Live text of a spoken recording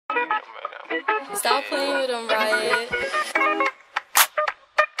Stop playing with them, Riot.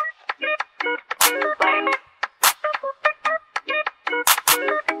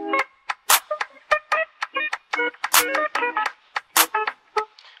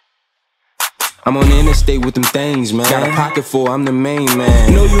 I'm on the interstate with them things, man. Got a pocket full, I'm the main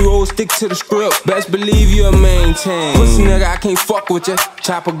man. Know you roll, stick to the script. Best believe you'll maintain. Pussy nigga, I can't fuck with ya.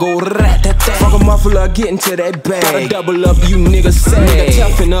 Chopper go rat-tat-tat. Fuck a muffler, get into that bag. Gotta double up, you niggas say. Nigga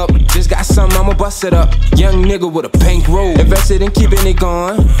toughen up, just got something, I'ma bust it up. Young nigga with a pink roll. Invested in keeping it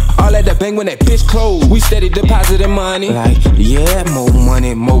going. All at the bank when that bitch closed. We steady depositing money. Like, yeah, more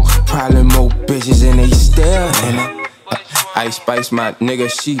money, more probably more bitches, and they still. And Ice Spice, my nigga,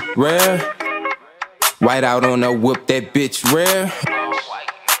 she rare. White out on the whip, that bitch rare.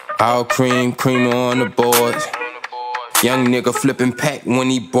 All cream, creamer on the boards. Young nigga flipping pack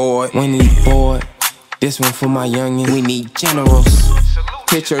when he bored. This one for my youngin'. We need generals.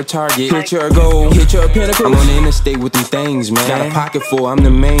 Hit your target, hit your goal, hit your pinnacle. I'm on the interstate with them things, man. Got a pocket full, I'm the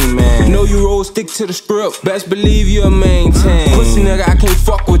main man. Know you roll, stick to the script. Best believe you'll maintain. Pussy nigga, I can't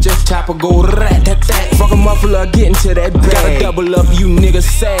fuck with ya. Chopper go rat-tat-tat. Fuck a muffler, get into that bag. Gotta double up, you niggas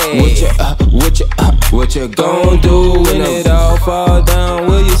say. What you gon' do when it all fall down?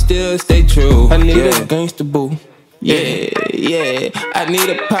 Will you still stay true? I need a Gangsta Boo. Yeah, I need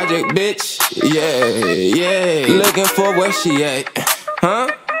a project, bitch. Yeah, looking for where she at.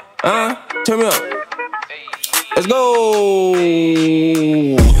 Turn me up. Let's go. I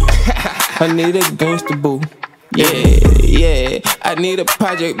need a Gangsta Boo. Yeah, I need a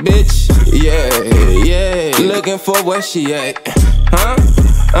project, bitch. Yeah, looking for where she at.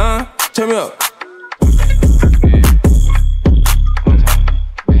 Turn me up.